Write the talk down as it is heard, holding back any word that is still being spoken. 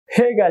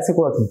Hey guys,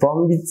 welcome to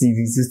Bombi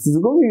TV. So today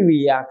we're going to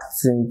be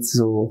reacting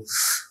to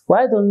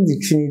why don't the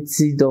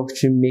Trinity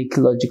Doctrine make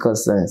logical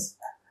sense?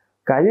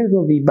 Guys, this is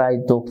going to be by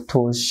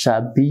Dr.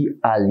 Shabir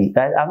Ally.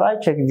 Guys, I've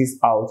already checked this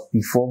out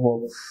before,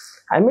 but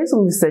I made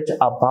some research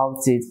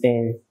about it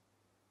and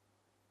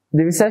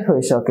the research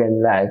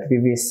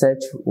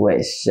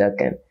was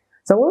shocking.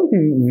 So I'm going to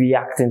be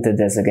reacting to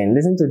this again,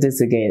 listen to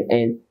this again,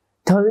 and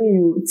telling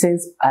you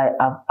things I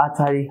have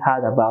actually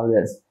heard about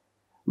this.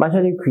 I'm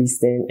actually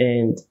Christian,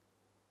 and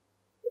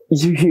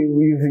you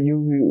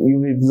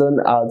will be blown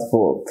out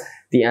for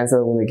the answer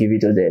I'm going to give you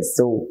to this.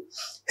 So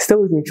stay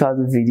with me throughout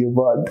the video,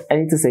 but I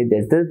need to say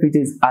this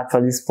video is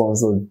actually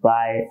sponsored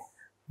by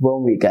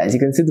 1 week, guys. You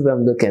can see the way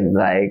I'm looking.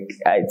 Like,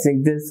 I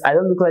think I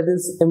don't look like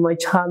this in my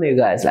channel,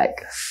 guys. Like,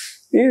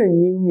 this is a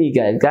new me,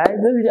 guys.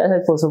 This video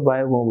is sponsored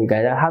by 1 week,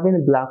 guys. I'm having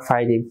a Black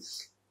Friday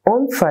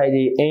on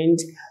Friday and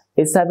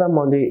it's Cyber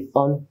Monday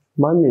on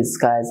Mondays,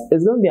 guys.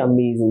 It's gonna be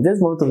amazing. This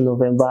month of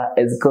November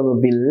is gonna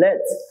be lit.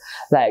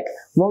 Like,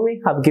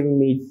 Mommy have given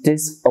me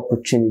this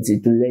opportunity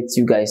to let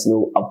you guys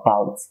know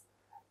about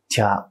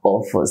their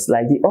offers.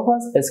 Like, the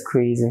offers is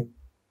crazy.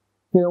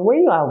 You know, when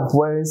you are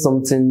wearing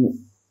something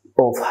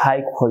of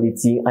high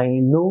quality and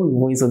you know you're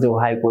wearing something of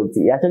high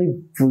quality, it actually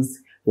boosts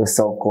your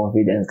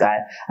self-confidence,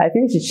 guys. I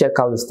think you should check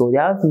out the store. They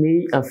have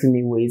male and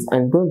female ways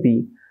and it's gonna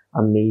be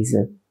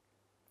amazing.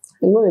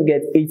 I'm gonna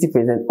get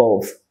 80%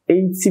 off.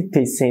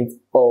 80%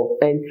 off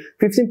and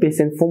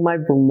 15% for my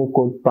promo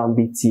code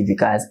BambiTV,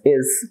 guys.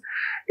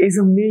 It's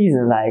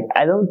amazing. Like,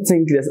 I don't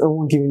think there's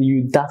anyone giving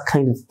you that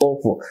kind of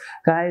offer,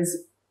 guys.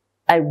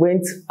 I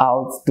went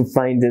out to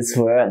find this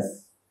for us.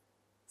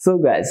 So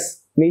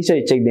guys, make sure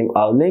you check them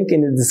out. Link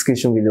in the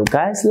description below,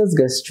 guys. Let's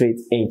get straight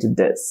into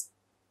this.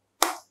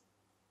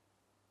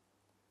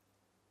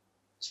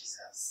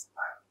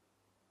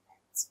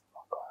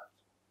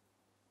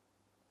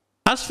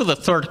 As for the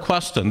third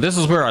question, this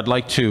is where I'd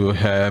like to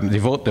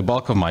devote the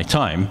bulk of my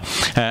time,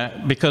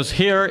 because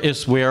here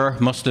is where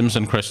Muslims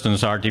and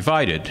Christians are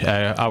divided.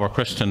 Our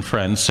Christian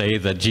friends say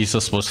that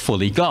Jesus was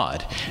fully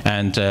God,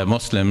 and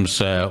Muslims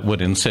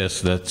would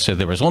insist that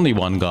there is only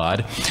one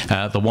God,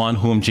 the one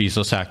whom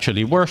Jesus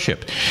actually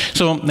worshipped.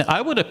 So I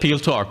would appeal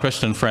to our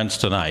Christian friends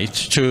tonight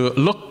to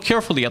look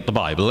carefully at the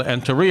Bible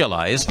and to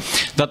realize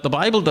that the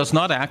Bible does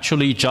not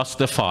actually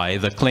justify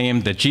the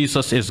claim that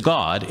Jesus is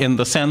God in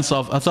the sense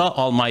of the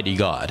Almighty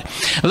God.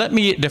 Let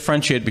me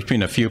differentiate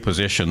between a few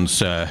positions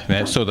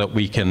so that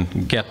we can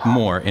get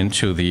more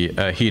into the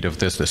heat of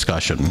this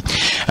discussion.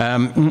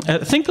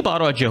 Think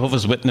about our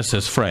Jehovah's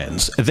Witnesses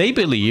friends. They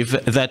believe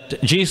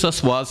that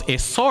Jesus was a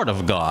sort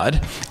of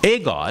God,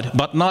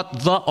 but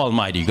not the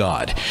Almighty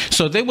God.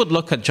 So they would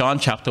look at John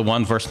chapter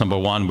 1, verse number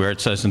 1, where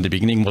it says, "In the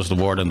beginning was the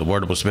Word, and the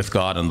Word was with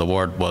God, and the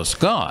Word was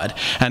God."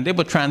 And they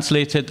would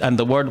translate it, "and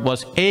the Word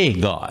was a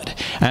God."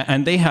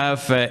 And they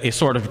have a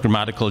sort of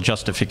grammatical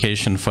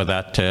justification for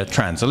that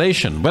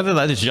translation. Whether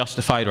that is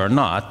justified or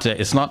not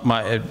is not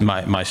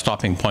my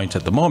stopping point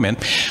at the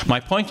moment. My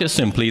point is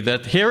simply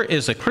that here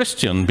is a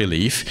Christian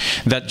belief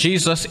that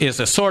Jesus is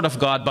a sort of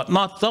God, but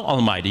not the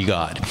Almighty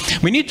God.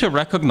 We need to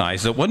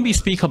recognize that when we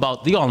speak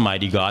about the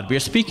Almighty God, we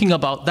are speaking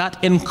about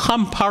that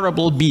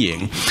incomparable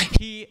being.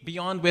 He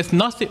beyond which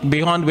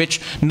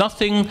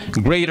nothing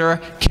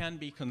greater can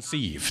be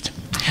conceived.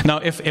 Now,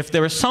 if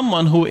there is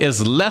someone who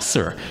is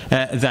lesser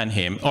than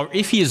him, or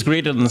if he is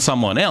greater than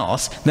someone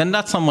else, then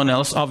that someone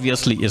else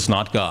obviously is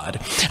not God.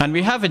 And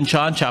we have in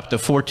John chapter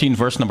 14,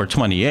 verse number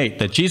 28,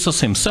 that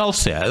Jesus himself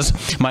says,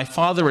 "My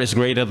Father is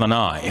greater than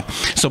I."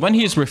 So when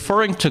he is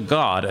referring to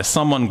God as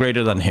someone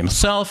greater than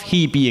himself,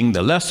 he being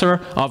the lesser,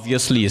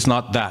 obviously is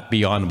not that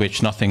beyond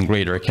which nothing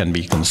greater can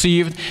be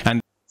conceived.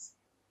 And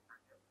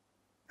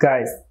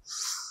guys,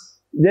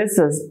 this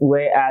is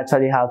where I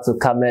actually have to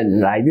come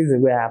in. Like, this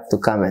is where I have to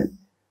come in.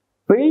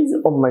 Based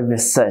on my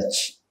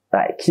research,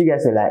 like, you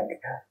guys are like,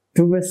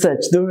 do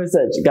research,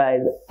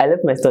 guys. I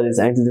left my studies,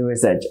 I need to do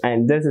research,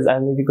 and this is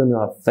maybe going to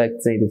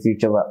affect in the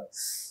future, but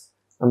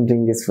I'm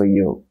doing this for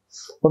you.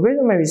 But based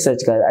on my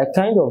research, guys, I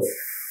kind of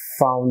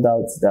found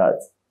out that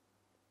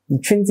the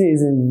Trinity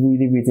isn't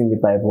really written in the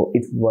Bible.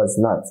 It was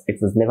not. It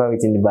was never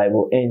written in the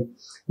Bible, and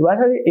it was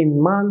actually a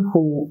man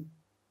who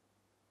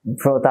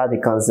brought out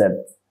the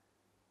concept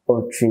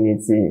of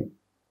Trinity.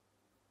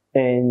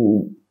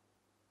 And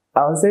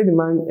I would say the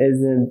man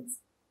isn't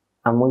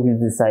among his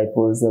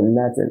disciples or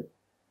nothing.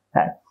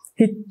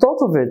 He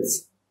thought of it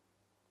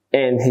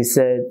and he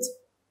said,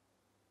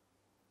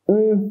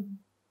 I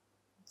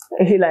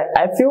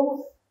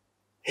feel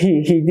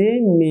he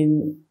didn't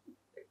mean.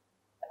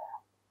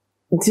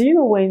 Do you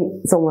know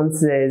when someone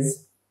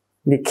says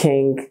the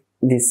king,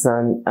 the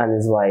son, and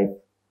his wife?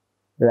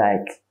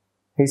 Like,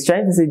 he's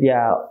trying to say they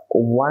are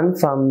one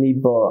family,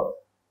 but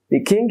the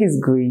king is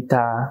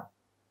greater.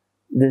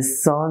 The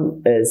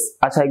son is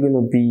actually going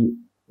to be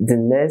the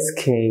next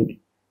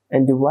king,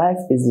 and the wife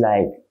is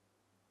like,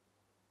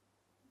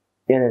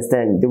 you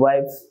understand? The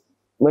wife,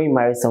 when you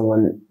marry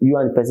someone, you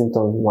and the person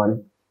turn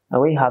one,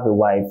 and when you have a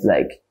wife,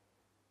 like,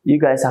 you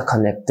guys are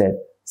connected.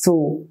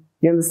 So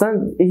you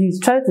understand? He's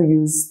trying to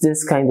use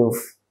this kind of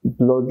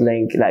blood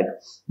link, like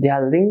they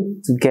are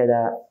linked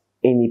together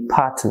in a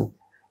pattern.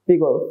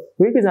 Because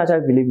we can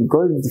actually believe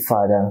God is the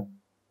Father,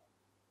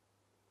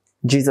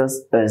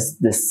 Jesus is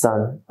the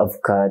Son of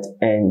God,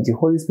 and the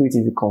Holy Spirit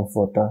is the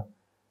Comforter.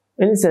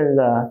 In the sense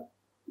that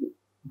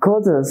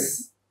God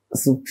is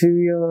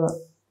superior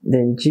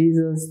than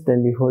Jesus,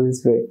 than the Holy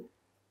Spirit.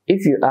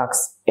 If you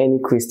ask any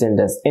Christian,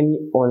 that's any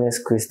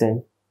honest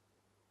Christian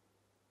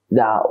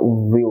that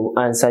will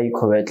answer you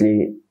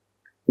correctly,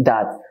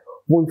 that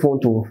won't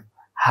want to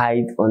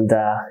hide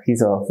under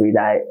his or her faith,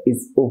 that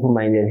is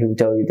open-minded, he will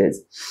tell you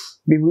this.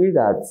 We believe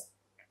that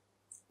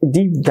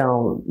deep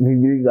down, we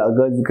believe that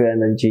God is greater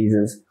than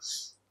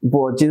Jesus,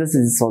 but Jesus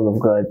is the Son of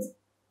God.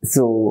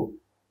 So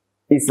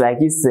it's like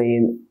he's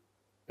saying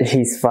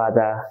his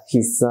Father,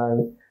 his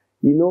Son,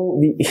 you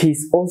know,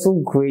 he's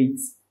also great,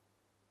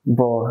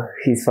 but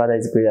his Father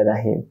is greater than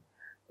him.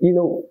 You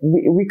know,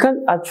 we can't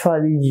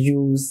actually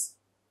use,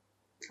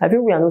 I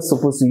think we are not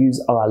supposed to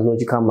use our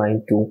logical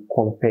mind to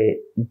compare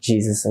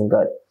Jesus and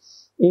God.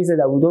 Instead,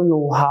 that we don't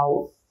know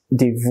how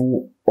they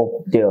view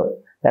up there.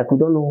 Like, we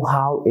don't know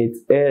how it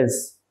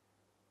is.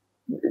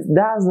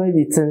 That's where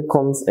the thing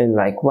comes in.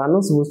 Like, we're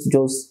not supposed to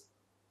just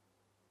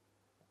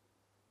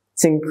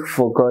think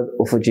for God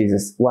or for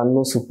Jesus. We're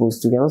not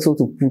supposed to. We're not supposed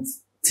to put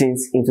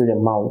things into their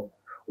mouth.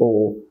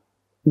 Or,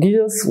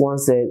 Jesus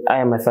once said, I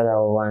and my Father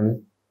are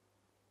one.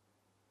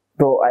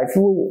 But I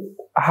feel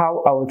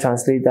how I would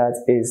translate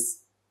that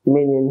is,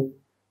 meaning,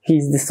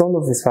 he's the Son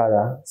of his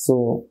Father,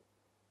 so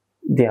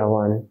they are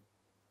one.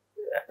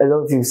 A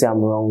lot of people say I'm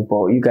wrong,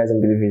 but you guys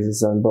don't believe he's the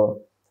Son, but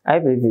I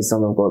believe he's the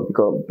Son of God,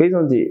 because based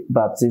on the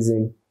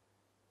baptism,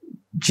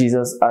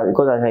 Jesus,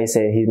 God actually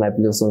said, he's my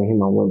beloved Son,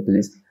 him and one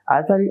please. I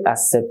actually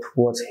accept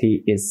what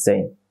he is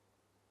saying.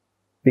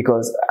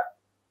 Because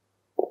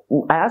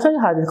I actually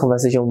had this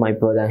conversation with my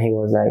brother, and he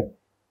was like,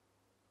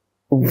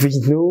 we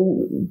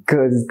know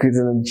God is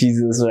greater than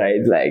Jesus, right?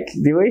 Like,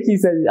 the way he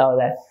said it, I was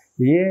like,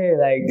 yeah,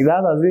 like,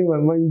 that was in my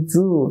mind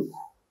too.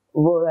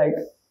 But like,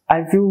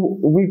 I feel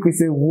we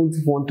Christians won't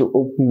want to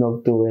open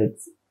up to it,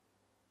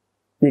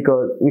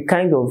 because we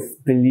kind of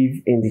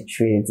believe in the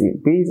Trinity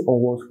based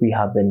on what we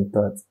have been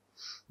taught.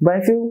 But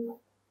I feel,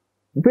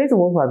 based on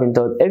what we have been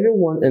taught,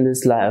 everyone in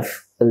this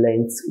life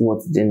learns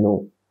what they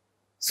know.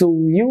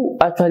 So you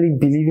actually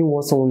believing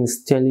what someone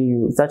is telling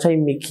you, it's actually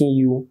making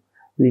you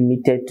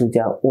limited to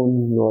their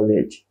own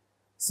knowledge.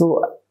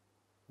 So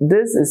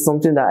this is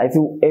something that I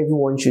feel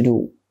everyone should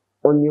do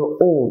on your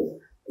own.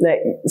 Like,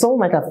 someone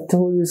might have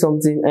told you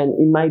something and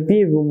it might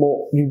be a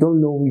rumor, you don't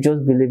know, you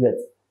just believe it.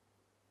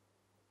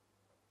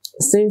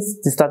 Since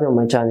the start of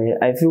my channel,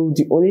 I feel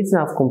the only thing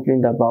I've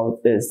complained about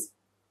is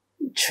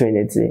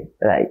Trinity.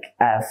 Like,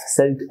 I've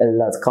said a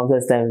lot,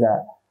 countless times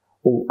that,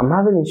 oh, I'm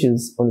having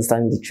issues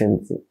understanding the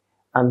Trinity.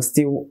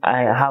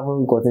 I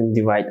haven't gotten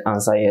the right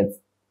answer yet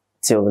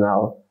till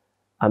now.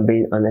 I'm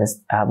being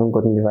honest, I haven't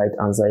gotten the right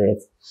answer yet.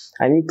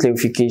 I need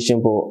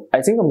clarification, but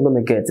I think I'm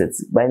going to get it.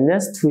 By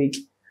next week,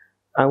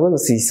 I'm going to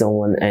see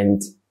someone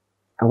and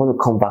I'm going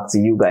to come back to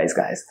you guys.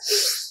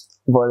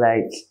 But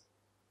like,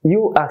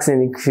 you ask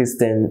any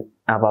Christian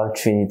about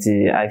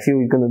Trinity, I feel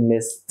you're going to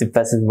mess the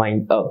person's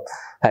mind up.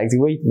 Like, the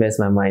way it messed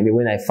my mind,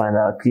 when I found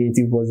out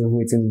creative wasn't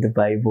written in the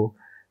Bible.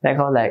 Like,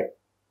 I was like,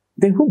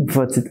 then who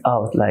brought it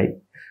out?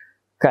 Like,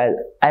 guys,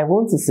 I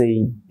want to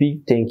say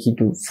big thank you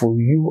for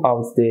you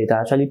out there that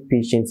are actually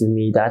patient with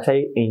me, that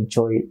actually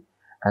enjoy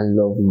and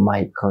love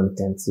my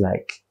content.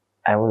 Like,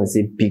 I want to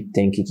say big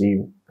thank you to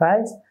you.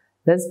 Guys,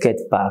 let's get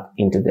back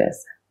into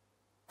this.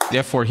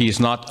 Therefore, he is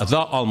not the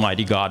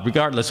Almighty God,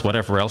 regardless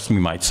whatever else we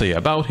might say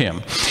about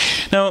him.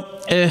 Now,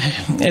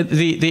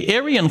 the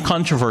Arian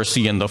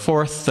controversy in the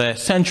 4th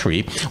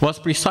century was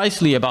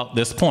precisely about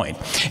this point.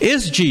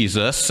 Is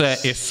Jesus a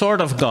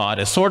sort of God,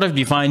 a sort of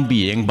divine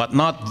being, but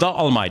not the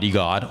Almighty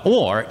God?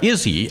 Or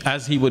is he,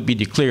 as he would be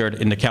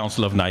declared in the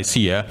Council of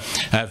Nicaea,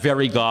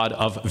 very God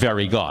of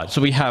very God? So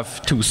we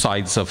have two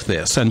sides of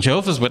this. And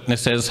Jehovah's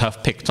Witnesses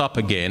have picked up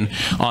again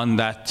on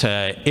that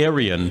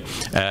Arian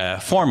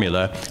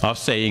formula of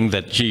saying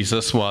that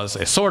Jesus was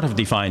a sort of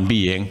divine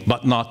being,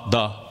 but not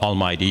the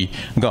Almighty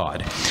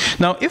God.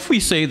 Now, if we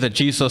say that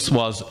Jesus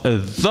was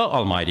the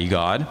Almighty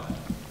God,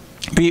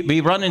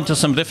 we run into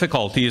some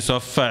difficulties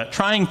of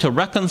trying to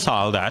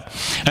reconcile that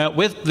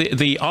with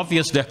the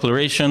obvious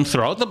declaration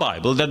throughout the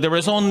Bible that there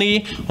is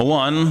only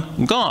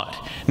one God.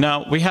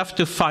 Now, we have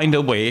to find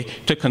a way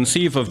to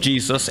conceive of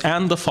Jesus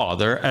and the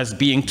Father as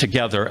being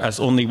together as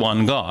only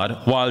one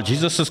God, while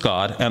Jesus is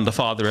God and the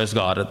Father is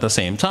God at the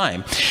same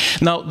time.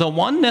 Now, the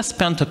Oneness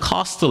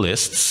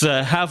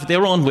Pentecostalists have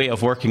their own way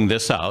of working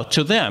this out.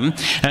 To them,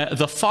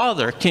 the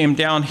Father came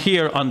down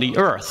here on the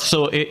earth,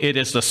 so it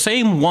is the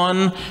same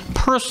one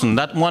person,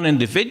 that one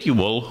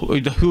individual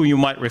who you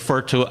might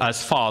refer to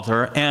as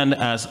Father and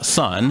as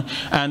Son,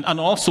 and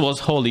also as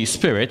Holy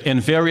Spirit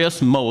in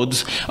various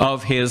modes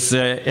of his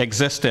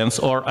existence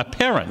or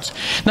appearance.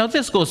 Now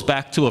this goes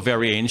back to a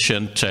very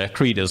ancient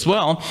creed as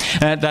well,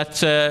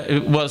 that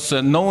was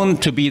known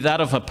to be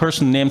that of a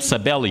person named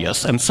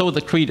Sabellius, and so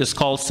the creed is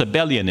called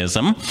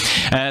Sabellianism,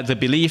 the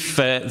belief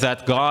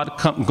that God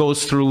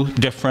goes through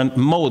different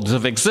modes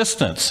of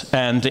existence,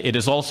 and it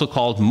is also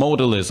called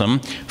modalism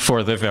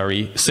for the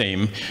very same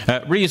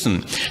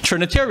reason.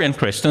 Trinitarian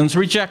Christians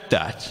reject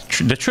that.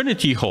 The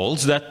Trinity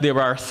holds that there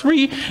are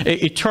three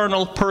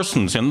eternal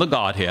persons in the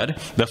Godhead,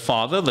 the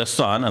Father, the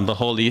Son, and the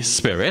Holy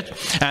Spirit,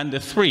 and the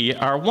three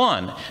are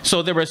one.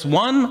 So there is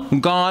one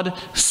God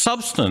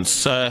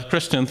substance,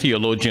 Christian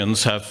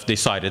theologians have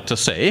decided to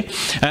say,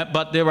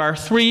 but there are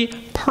three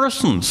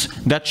persons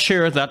that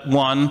share that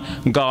one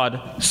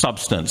God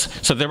substance.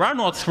 So there are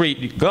not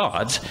three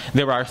gods,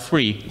 there are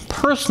three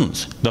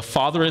persons. The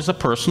Father is a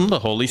person, the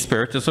Holy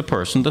Spirit is a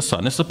person, the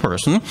Son is a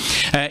person.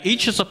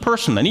 Each is a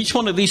person, and each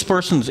one of these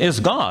persons is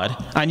God,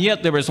 and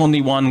yet there is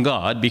only one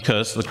God,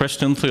 because the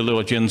Christian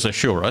theologians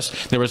assure us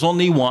there is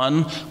only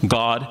one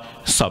God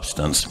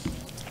substance.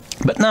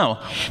 But now,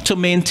 to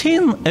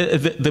maintain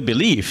the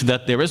belief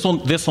that there is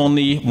this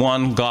only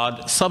one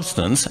God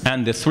substance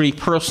and the three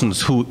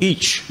persons who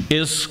each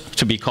is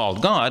to be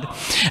called God,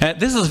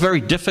 this is very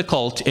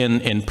difficult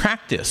in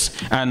practice,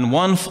 and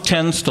one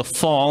tends to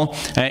fall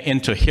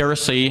into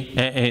heresy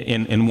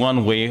in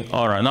one way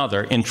or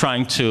another in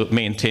trying to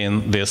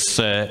maintain this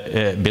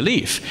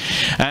belief.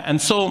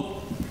 And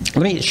so,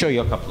 let me show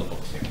you a couple of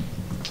books here.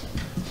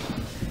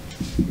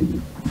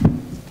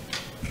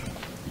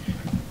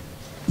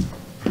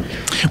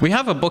 We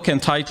have a book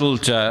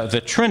entitled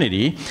The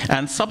Trinity,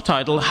 and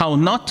subtitled How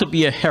Not to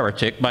Be a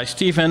Heretic by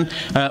Stephen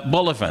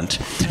Bullivant.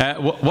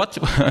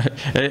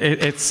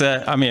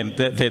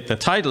 The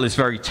title is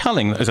very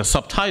telling. It's a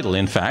subtitle,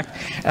 in fact.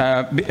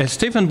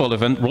 Stephen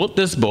Bullivant wrote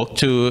this book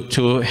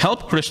to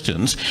help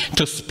Christians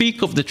to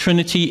speak of the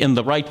Trinity in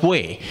the right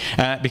way.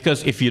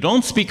 Because if you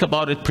don't speak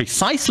about it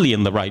precisely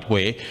in the right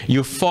way,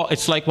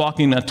 it's like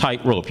walking a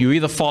tightrope. You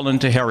either fall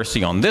into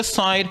heresy on this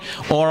side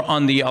or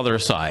on the other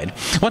side.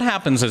 What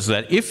happens is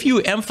that if you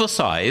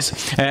emphasize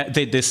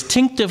the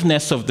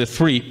distinctiveness of the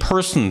three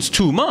persons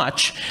too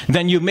much,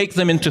 then you make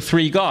them into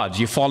three gods.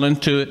 You fall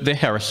into the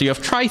heresy of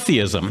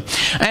tritheism.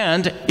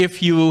 And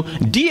if you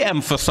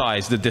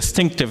de-emphasize the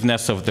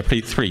distinctiveness of the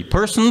three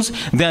persons,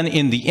 then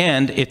in the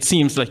end it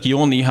seems like you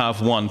only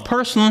have one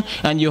person,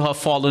 and you have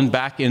fallen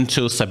back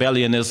into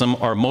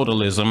Sabellianism or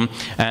modalism,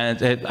 and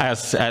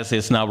as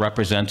is now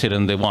represented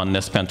in the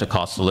Oneness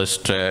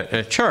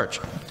Pentecostalist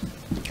Church.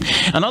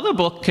 Another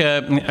book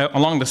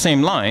along the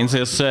same lines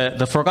is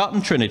The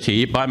Forgotten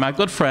Trinity by my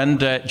good friend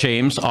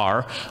James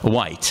R.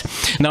 White.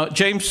 Now,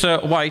 James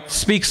White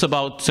speaks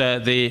about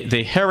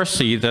the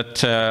heresy that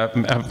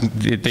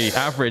the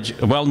average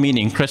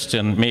well-meaning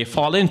Christian may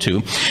fall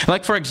into.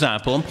 Like, for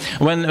example,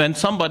 when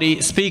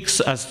somebody speaks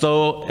as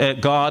though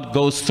God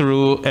goes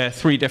through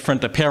three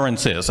different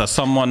appearances, as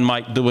someone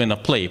might do in a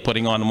play,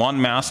 putting on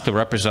one mask to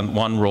represent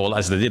one role,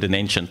 as they did in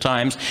ancient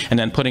times, and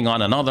then putting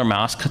on another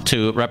mask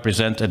to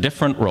represent a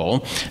different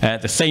role,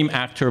 the same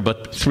actor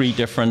but three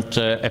different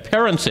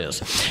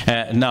appearances.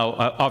 Now,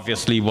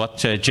 obviously, what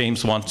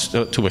James wants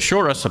to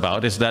assure us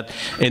about is that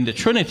in the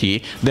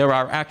Trinity there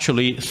are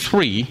actually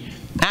three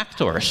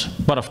actors,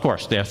 but of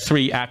course there are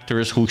three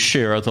actors who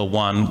share the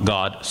one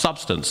God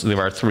substance. There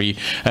are three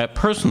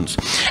persons.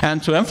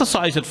 And to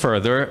emphasize it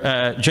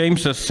further,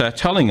 James is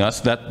telling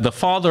us that the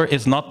Father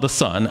is not the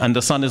Son, and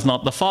the Son is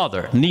not the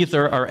Father.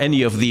 Neither are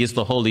any of these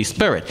the Holy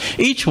Spirit.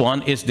 Each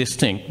one is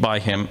distinct by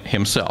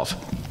himself.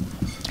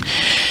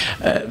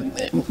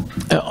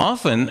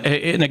 Often,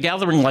 in a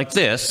gathering like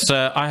this,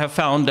 I have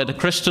found that a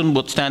Christian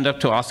would stand up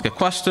to ask a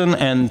question,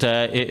 and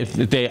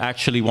they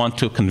actually want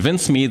to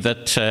convince me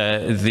that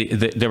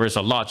there is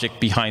a logic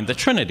behind the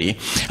Trinity.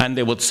 And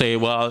they would say,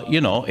 well,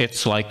 you know,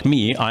 it's like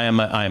me. I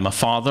am a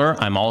father,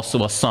 I'm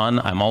also a son,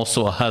 I'm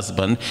also a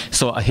husband,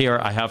 so here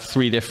I have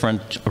three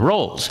different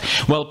roles.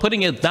 Well,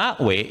 putting it that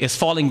way is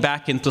falling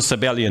back into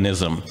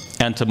Sabellianism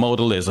and to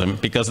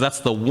modalism, because that's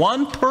the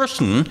one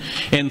person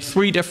in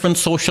three different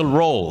social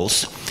roles.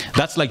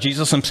 That's like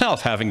Jesus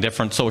himself having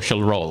different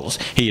social roles.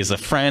 He is a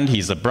friend,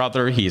 he's a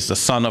brother, he's the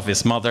son of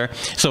his mother.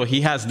 So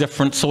he has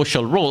different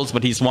social roles,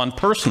 but he's one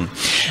person.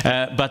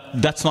 But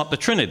that's not the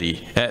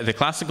Trinity. The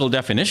classical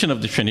definition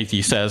of the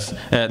Trinity says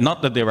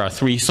not that there are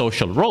three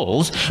social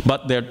roles,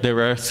 but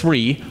there are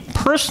three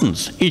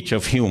persons, each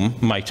of whom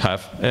might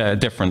have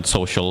different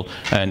social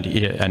and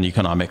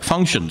economic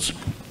functions.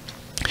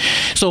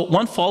 So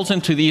one falls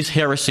into these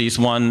heresies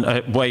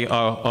one way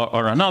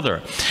or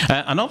another.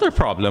 Another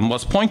problem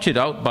was pointed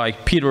out by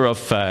Peter of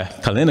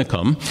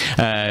Callinicum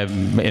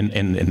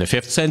in the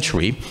 5th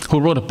century, who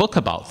wrote a book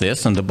about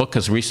this, and the book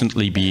has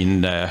recently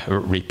been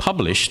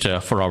republished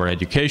for our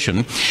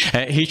education.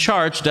 He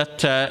charged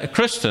that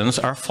Christians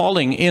are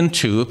falling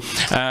into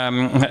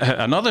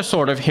another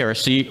sort of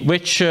heresy,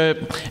 which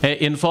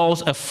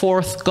involves a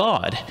fourth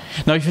God.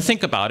 Now, if you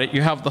think about it,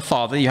 you have the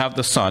Father, you have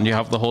the Son, you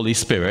have the Holy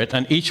Spirit,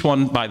 and each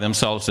one by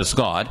themselves is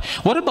God.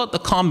 What about the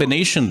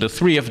combination, the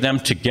three of them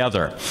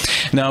together?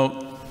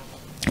 Now,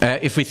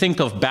 if we think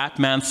of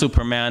Batman,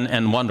 Superman,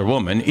 and Wonder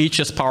Woman, each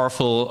is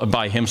powerful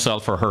by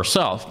himself or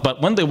herself. But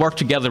when they work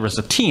together as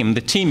a team, the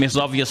team is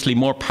obviously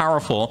more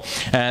powerful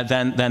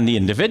than the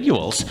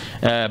individuals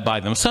by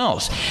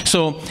themselves.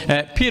 So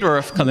Peter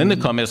of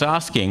Callinicum is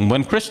asking,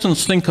 when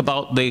Christians think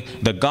about the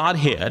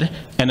Godhead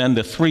and then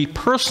the three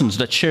persons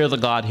that share the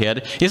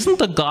Godhead, isn't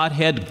the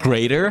Godhead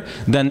greater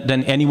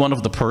than any one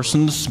of the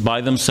persons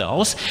by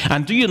themselves?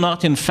 And do you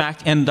not, in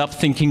fact, end up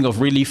thinking of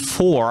really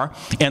four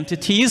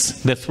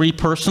entities, the three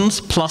persons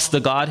plus the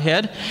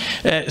Godhead?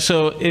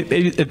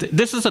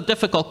 This is a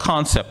difficult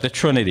concept, the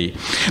Trinity.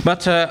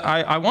 But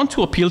I want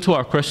to appeal to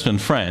our Christian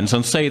friends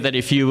and say that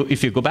if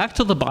you go back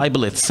to the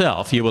Bible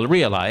itself, you will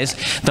realize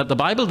that the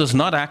Bible does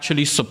not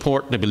actually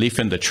support the belief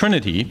in the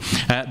Trinity.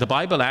 The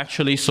Bible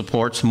actually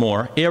supports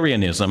more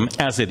Arianism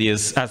as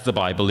the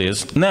Bible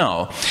is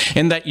now,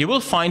 in that you will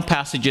find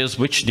passages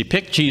which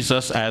depict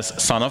Jesus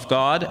as Son of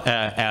God,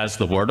 as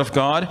the Word of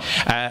God,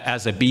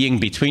 as a being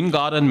between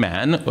God and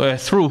man,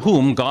 through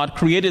whom God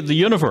created the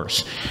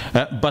universe,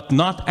 but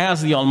not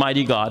as the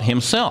Almighty God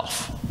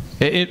himself.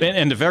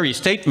 In the very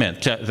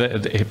statement,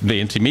 the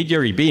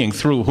intermediary being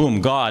through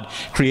whom God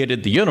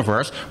created the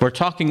universe, we're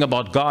talking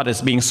about God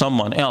as being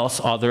someone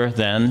else other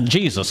than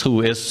Jesus,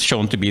 who is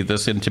shown to be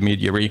this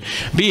intermediary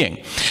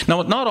being.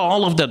 Now, not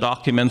all of the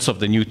documents of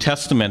the New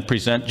Testament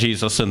present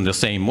Jesus in the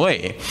same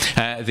way.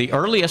 The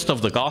earliest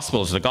of the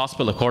Gospels, the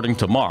Gospel according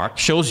to Mark,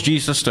 shows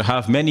Jesus to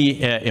have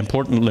many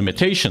important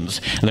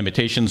limitations.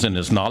 Limitations in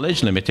his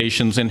knowledge,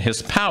 limitations in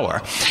his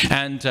power.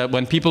 And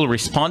when people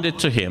responded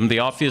to him, they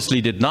obviously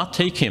did not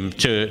take him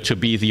to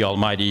be the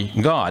Almighty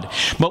God.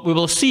 But we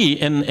will see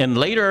in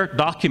later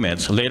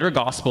documents, later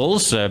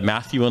Gospels,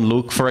 Matthew and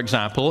Luke, for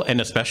example,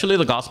 and especially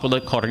the Gospel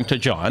according to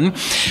John,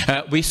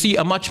 we see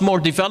a much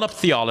more developed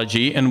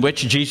theology in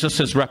which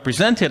Jesus is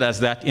represented as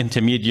that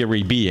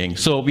intermediary being.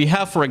 So we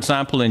have, for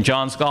example, in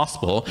John's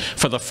Gospel,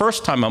 for the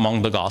first time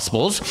among the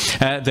Gospels,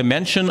 the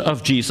mention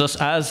of Jesus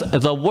as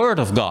the Word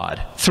of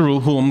God, through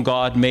whom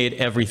God made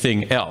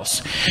everything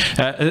else.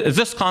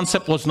 This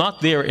concept was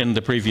not there in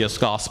the previous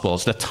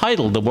Gospels. The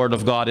title, the Word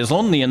of God, is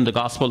only in the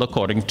Gospel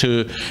according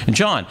to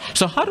John.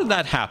 So how did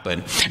that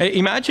happen?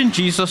 Imagine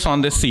Jesus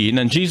on the scene,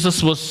 and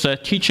Jesus was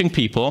teaching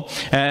people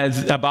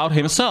about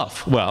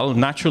himself. Well,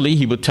 naturally,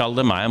 he would tell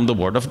them, I am the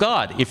Word of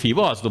God, if he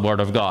was the Word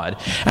of God.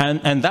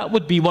 And that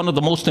would be one of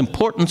the most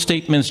important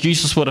statements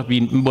Jesus would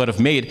have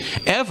made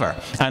ever.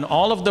 And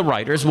all of the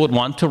writers would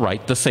want to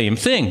write the same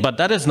thing. But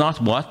that is not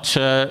what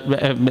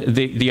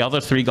the other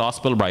three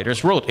Gospel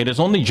writers wrote. It is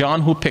only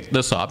John who picked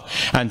this up.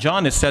 And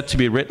John is said to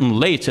be written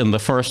late in the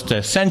first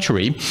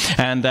century.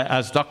 And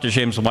as Dr.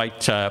 James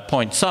White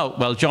points out,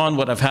 well, John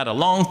would have had a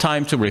long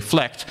time to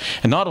reflect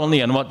not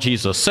only on what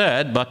Jesus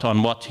said, but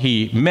on what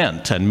he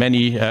meant. And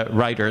many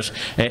writers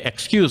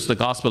excuse the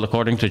Gospel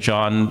according to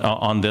John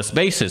on this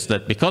basis,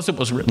 that because it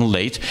was written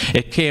late,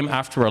 it came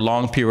after a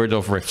long period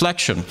of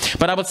reflection.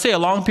 But I would say a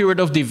long period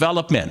of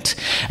development.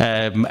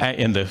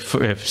 In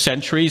the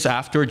centuries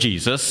after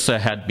Jesus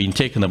had been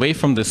taken away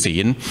from the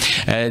scene,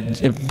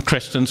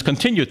 Christians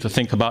continued to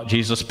think about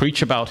Jesus,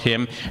 preach about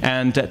him,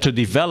 and to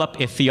develop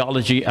a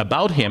theology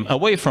about him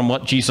away from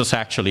what Jesus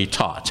actually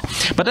taught.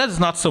 But that is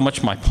not so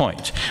much my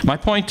point. My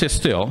point is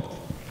still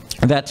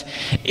that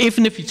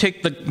even if you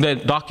take the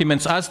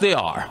documents as they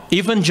are,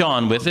 even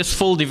John, with his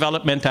full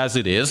development as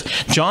it is,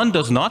 John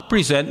does not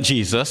present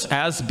Jesus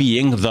as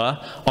being the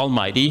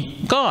Almighty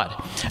God.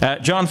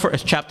 John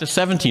chapter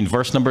 17,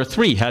 verse number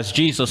 3, has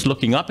Jesus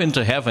looking up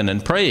into heaven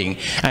and praying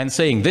and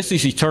saying, this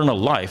is eternal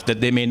life,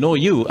 that they may know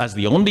you as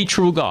the only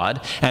true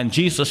God, and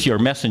Jesus your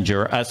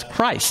messenger as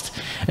Christ.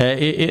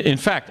 In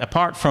fact,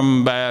 apart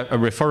from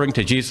referring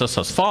to Jesus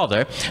as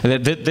Father,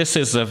 this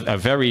is a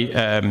very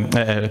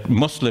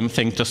Muslim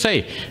thing to say.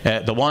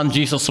 The one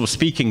Jesus was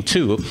speaking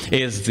to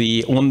is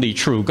the only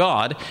true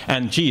God,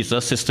 and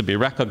Jesus is to be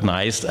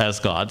recognized as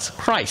God's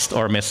Christ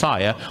or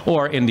Messiah,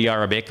 or in the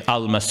Arabic,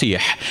 Al-Masih,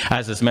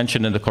 as is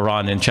mentioned in the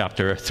Quran in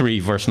chapter 3,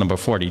 verse number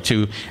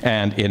 42,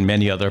 and in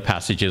many other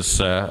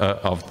passages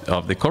of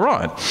the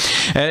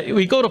Quran.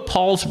 We go to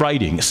Paul's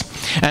writings,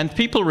 and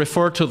people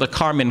refer to the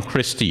Carmen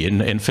Christi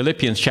in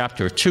Philippians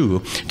chapter 2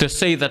 to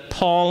say that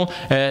Paul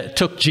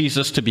took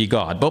Jesus to be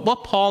God. But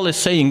what Paul is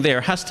saying there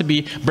has to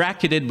be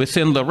bracketed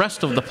within the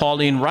rest of the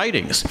Pauline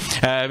writings,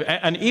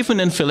 and even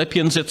in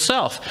Philippians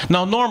itself.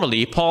 Now,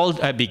 normally, Paul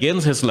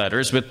begins his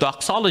letters with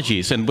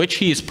doxologies in which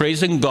he is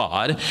praising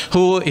God,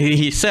 who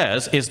he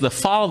says is the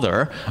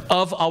Father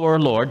of our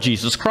Lord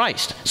Jesus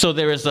Christ. So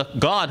there is a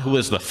God who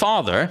is the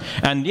Father,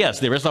 and yes,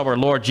 there is our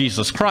Lord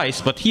Jesus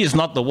Christ, but he is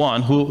not the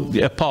one who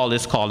Paul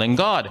is calling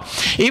God.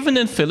 Even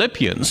in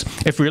Philippians,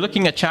 if we're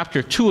looking at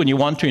chapter 2 and you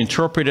want to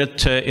interpret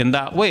it in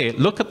that way,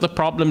 look at the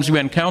problems you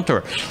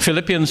encounter.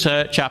 Philippians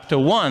chapter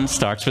 1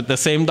 starts with the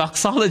same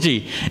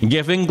doxology,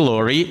 giving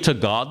glory to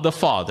God the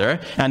Father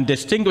and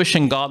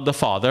distinguishing God the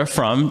Father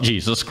from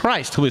Jesus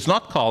Christ, who is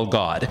not called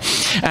God.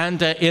 And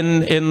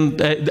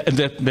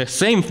the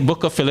same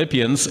book of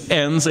Philippians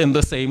ends in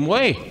the same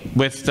way,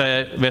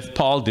 with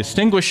Paul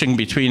distinguishing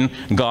between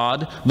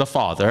God the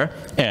Father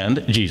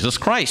and Jesus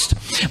Christ.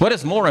 What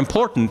is more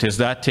important is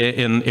that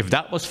if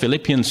that was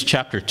Philippians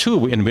chapter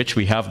 2, in which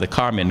we have the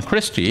Carmen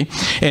Christi,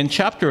 in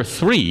chapter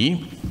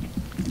 3,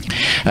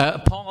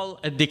 Paul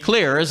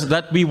declares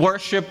that we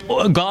worship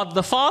God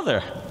the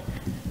Father.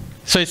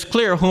 So it's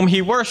clear whom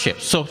he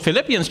worships. So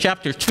Philippians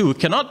chapter 2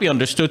 cannot be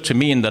understood to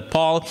mean that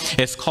Paul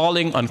is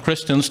calling on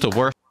Christians to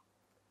worship.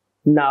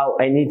 Now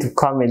I need to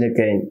comment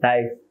again.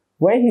 Like,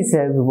 when he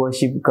said we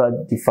worship God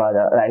the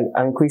Father, like,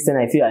 I'm Christian,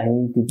 I feel I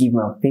need to give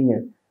my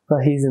opinion,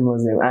 but he's a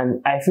Muslim.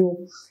 And I feel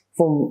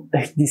from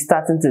the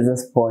starting to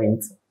this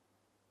point,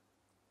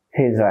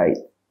 he's right.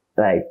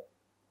 Like,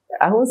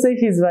 I won't say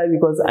he's right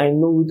because I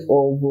know it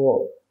all,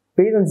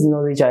 but based on the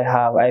knowledge I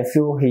have, I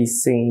feel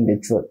he's saying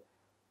the truth.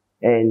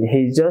 And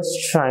he's just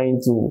trying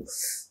to,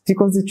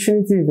 because the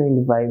Trinity is in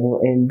the Bible,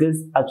 and this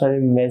actually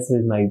messes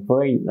with my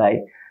brain,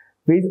 like,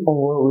 based on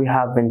what we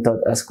have been taught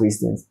as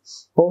Christians.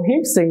 For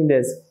him saying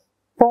this,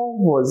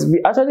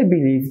 we actually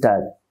believe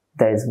that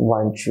there is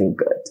one true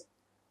God.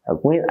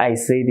 Like, when I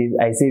say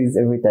this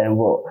every time,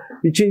 but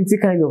the Trinity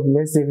kind of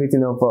messes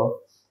everything up.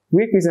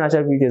 We Christians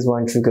actually believe there's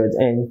one true God,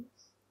 and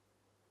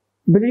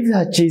believe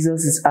that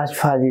Jesus is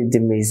actually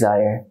the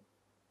Messiah.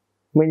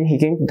 When he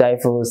came to die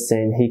for us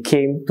sin, he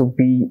came to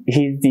be,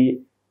 he's the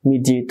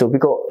mediator.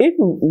 Because I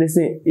don't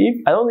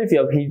know if you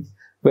have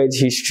read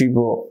history,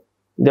 but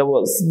there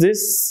was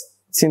this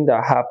thing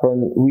that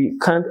happened. We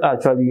can't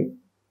actually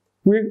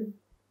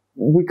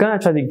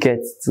get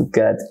to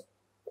God.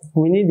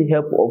 We need the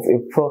help of a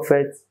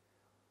prophet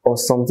or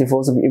something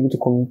for us to be able to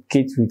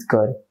communicate with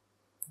God.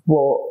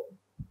 But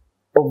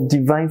of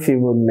divine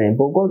favored men.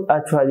 But God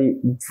actually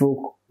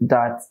broke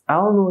that. I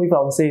don't know if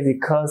I would say it's a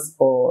curse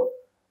or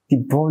the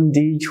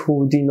bondage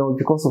holding on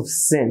because of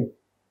sin.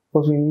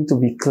 Because we need to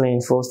be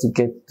cleansed for us to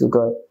get to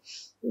God.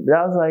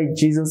 That's why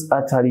Jesus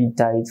actually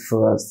died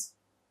for us.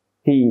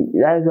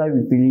 That's why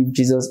we believe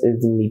Jesus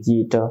is the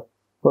mediator.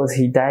 Because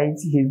he died,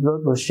 his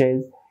blood was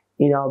shed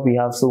in our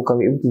behalf, so we can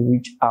be able to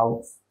reach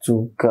out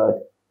to God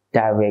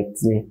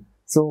directly.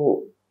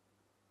 So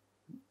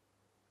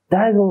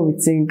that is what we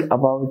think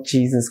about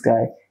Jesus,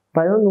 guys.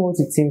 But I don't know what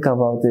to think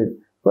about it.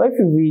 But if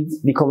you read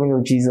the coming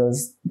of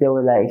Jesus, they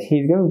were like,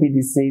 he's going to be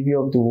the savior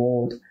of the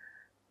world.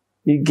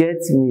 You get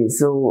me?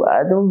 So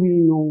I don't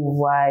really know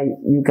why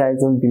you guys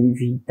don't believe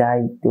he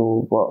died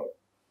though, but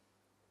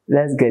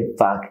let's get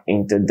back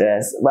into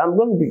this. But I'm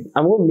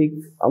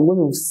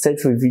going to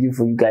search for a video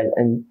for you guys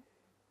and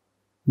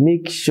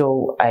make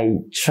sure I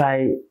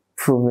try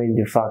proving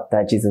the fact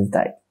that Jesus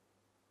died.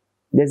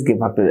 Let's get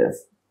back to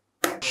this.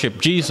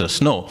 Worship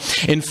Jesus. No.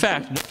 In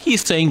fact, what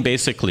he's saying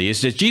basically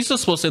is that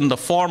Jesus was in the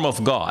form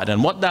of God,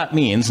 and what that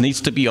means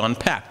needs to be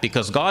unpacked,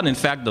 because God in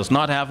fact does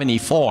not have any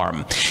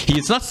form.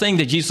 He's not saying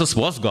that Jesus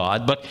was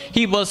God, but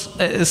he was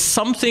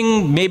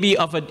something maybe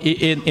of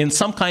in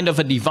some kind of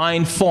a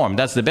divine form.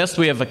 That's the best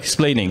way of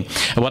explaining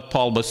what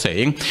Paul was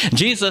saying.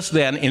 Jesus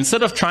then,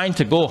 instead of trying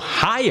to go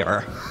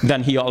higher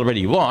than he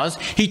already was,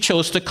 he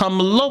chose to come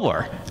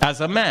lower as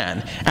a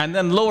man, and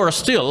then lower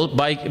still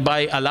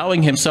by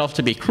allowing himself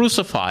to be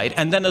crucified.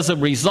 And then as a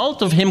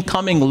result of him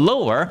coming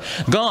lower,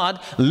 God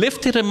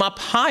lifted him up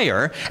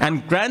higher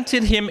and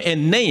granted him a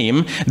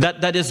name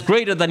that is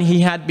greater than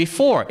he had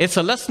before. It's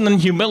a lesson in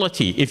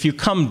humility. If you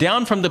come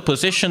down from the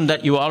position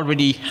that you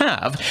already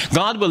have,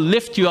 God will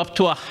lift you up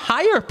to a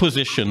higher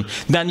position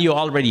than you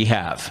already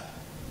have.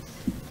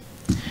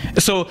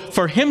 So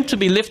for him to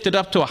be lifted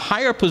up to a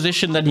higher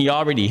position than he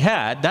already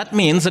had, that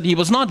means that he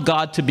was not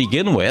God to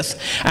begin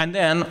with. And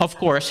then, of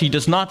course, he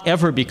does not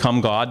ever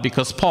become God,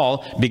 because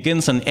Paul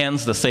begins and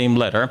ends the same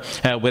letter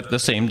with the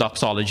same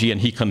doxology,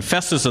 and he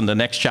confesses in the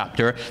next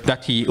chapter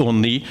that he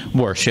only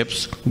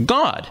worships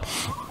God.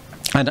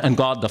 And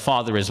God the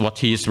Father is what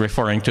he's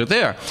referring to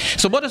there.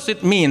 So what does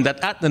it mean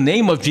that at the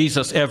name of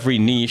Jesus every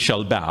knee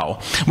shall bow?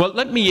 Well,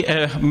 let me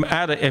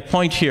add a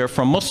point here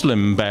from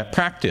Muslim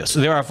practice.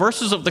 There are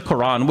verses of the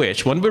Quran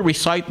which, when we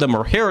recite them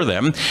or hear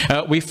them,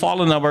 we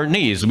fall on our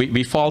knees.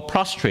 We fall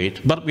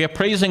prostrate, but we are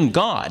praising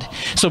God.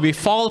 So we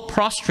fall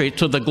prostrate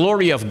to the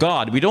glory of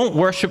God. We don't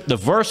worship the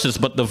verses,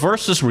 but the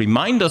verses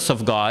remind us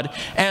of God,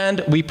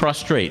 and we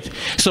prostrate.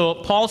 So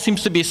Paul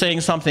seems to be saying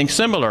something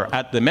similar.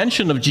 At the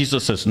mention of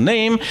Jesus'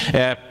 name,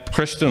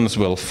 Christians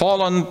will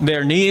fall on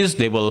their knees,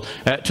 they will,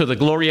 to the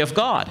glory of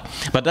God.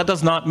 But that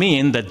does not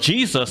mean that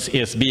Jesus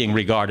is being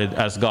regarded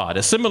as God.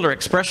 A similar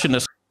expression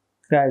is...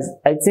 Guys,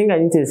 I think I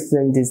need to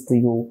explain this to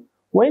you.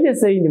 When they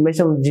say in the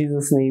mention of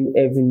Jesus' name,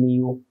 every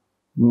knee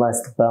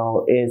must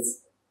bow,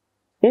 it's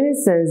in a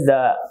sense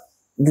that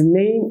the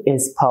name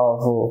is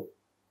powerful.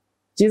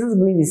 Jesus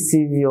being the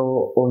Savior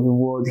of the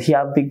world, he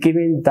has been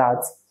given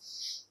that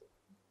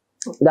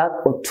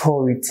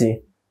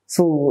authority.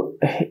 So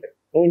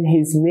in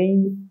his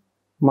name,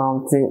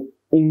 mountain,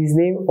 in his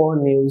name, all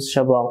knees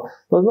shall bow.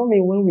 Does not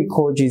mean when we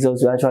call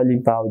Jesus, we actually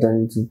bow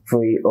down to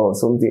pray or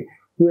something.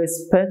 We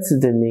respect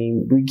the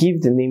name, we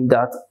give the name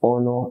that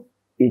honor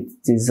it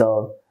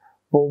deserves.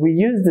 But we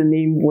use the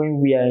name when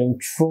we are in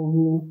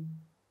trouble,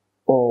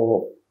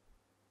 or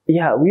we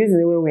use the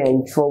name when we are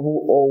in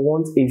trouble or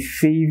want a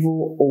favor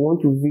or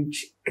want to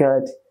reach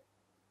God.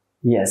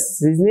 Yes,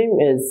 his name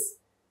is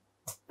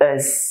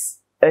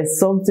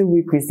something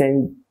we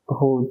Christians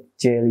hold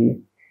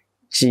dearly.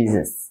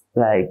 Jesus.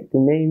 Like, the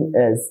name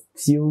is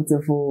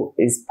beautiful,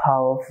 is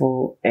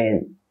powerful,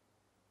 and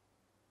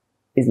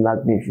is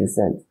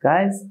magnificent.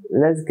 Guys,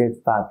 let's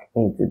get back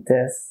into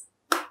this.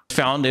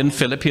 Found in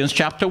Philippians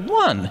chapter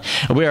 1,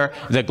 where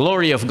the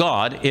glory of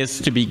God is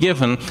to be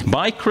given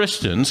by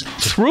Christians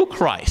through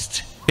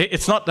Christ.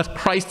 It's not that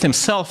Christ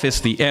himself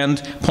is the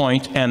end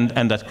point and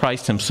that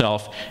Christ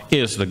himself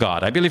is the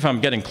God. I believe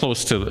I'm getting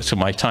close to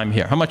my time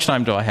here. How much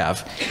time do I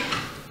have?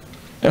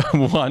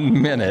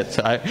 1 minute.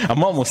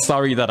 I'm almost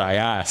sorry that I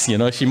asked. You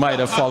know, she might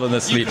have fallen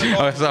asleep.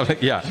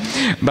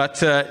 Yeah. But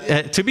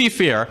to be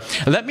fair,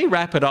 let me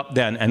wrap it up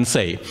then and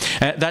say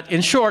that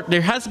in short,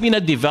 there has been a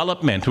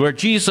development where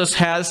Jesus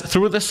has,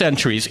 through the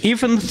centuries,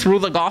 even through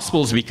the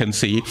Gospels we can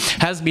see,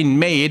 has been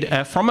made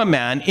from a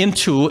man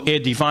into a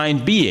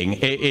divine being,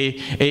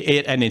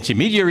 an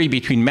intermediary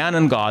between man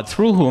and God,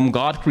 through whom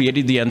God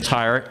created the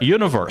entire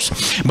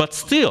universe. But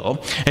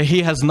still,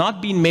 he has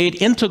not been made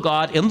into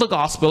God in the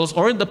Gospels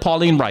or in the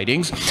Pauline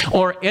writings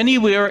or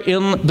anywhere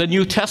in the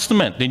New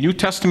Testament. The New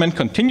Testament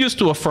continues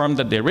to affirm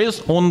that there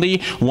is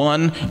only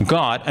one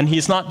God, and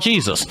he's not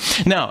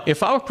Jesus. Now,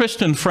 if our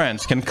Christian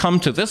friends can come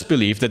to this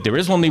belief that there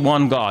is only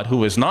one God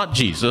who is not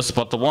Jesus,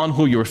 but the one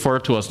who you refer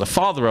to as the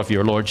Father of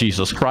your Lord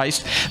Jesus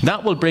Christ,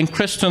 that will bring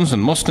Christians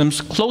and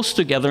Muslims close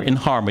together in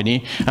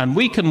harmony, and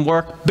we can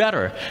work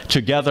better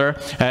together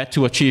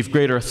to achieve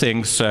greater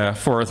things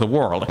for the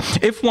world.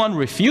 If one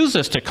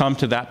refuses to come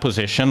to that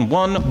position,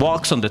 one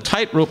walks on the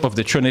tightrope of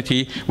the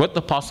Trinity with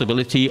the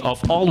possibility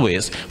of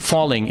always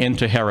falling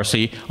into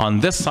heresy on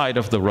this side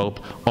of the rope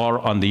or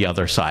on the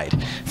other side.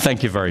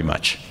 Thank you very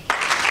much.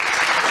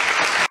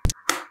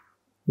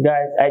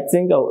 Guys, I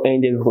think I'll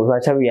end it because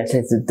actually we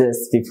attended to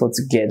this before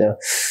together.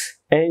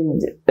 And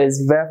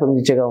it's very fun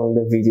to check out on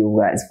the video,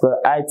 guys.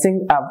 But I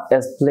think I've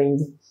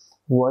explained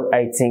what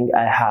I think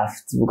I have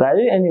to. Guys, at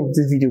the end of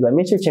this video, guys,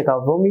 make sure to check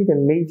out Romy that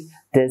made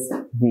this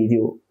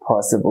video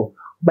possible.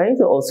 But I need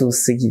to also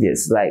see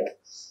this, like,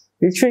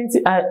 the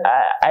Trinity,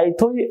 I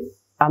told you,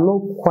 I'm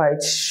not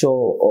quite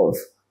sure of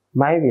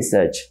my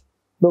research.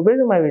 But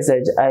based on my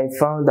research, I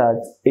found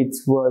that it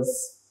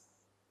was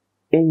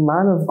a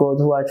man of God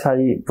who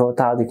actually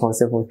brought out the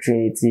concept of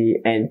Trinity,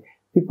 and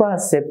people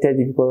accepted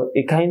it because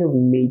it kind of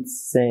made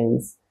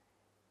sense.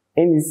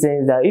 In the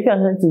sense that if you're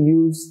trying to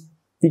use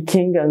the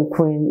king and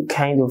queen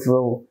kind of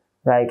role,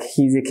 like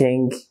he's a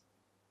king,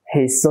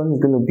 his son is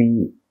going to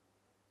be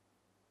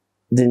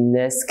the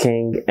next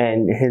king,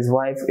 and his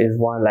wife is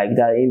one, like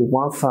that, in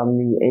one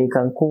family, and you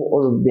can call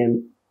all of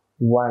them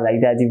one,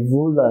 like that, the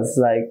rulers,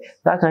 like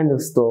that kind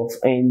of stuff,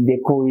 and they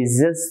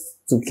coexist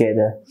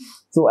together.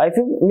 So I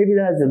think maybe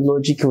that's the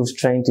logic he was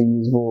trying to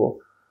use,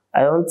 but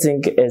I don't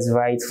think it's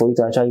right for you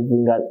to actually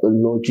bring out a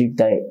logic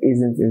that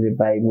isn't in the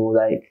Bible.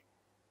 Like,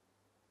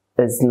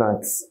 it's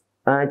not.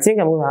 And I think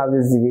I'm going to have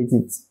this debate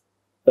with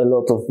a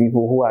lot of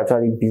people who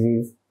actually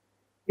believe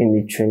in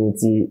the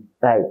Trinity.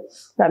 Like,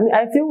 I mean,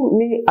 I feel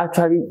me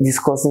actually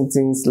discussing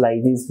things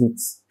like this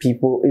with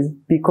people is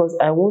because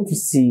I want to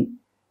see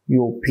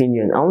your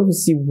opinion. I want to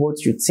see what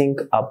you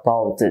think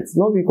about it.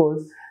 Not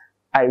because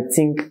I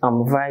think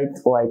I'm right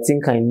or I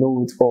think I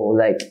know it all.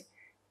 Like,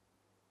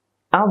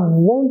 I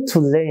want to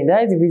learn.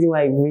 That is the reason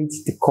why I read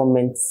the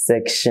comment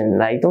section.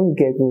 Like, don't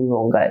get me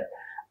wrong, guys.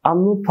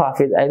 I'm not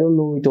perfect. I don't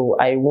know it all.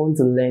 I want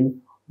to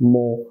learn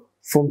more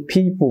from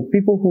people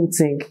who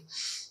think,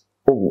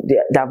 oh,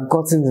 they've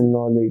gotten the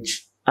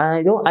knowledge.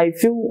 And I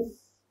feel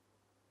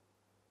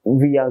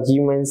we are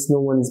humans.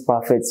 No one is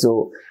perfect.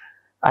 So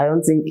I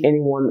don't think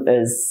anyone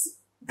is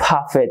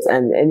perfect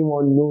and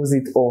anyone knows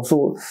it all.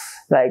 So,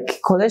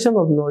 like, collection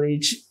of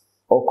knowledge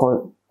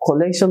or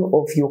collection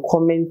of your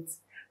comments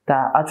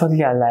that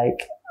actually are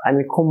like, I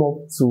may come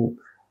up to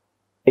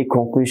a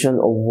conclusion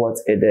of what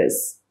it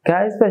is.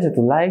 Guys, pleasure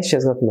to like, share,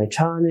 subscribe to my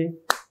channel.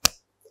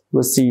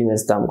 We'll see you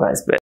next time,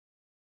 guys. Bye.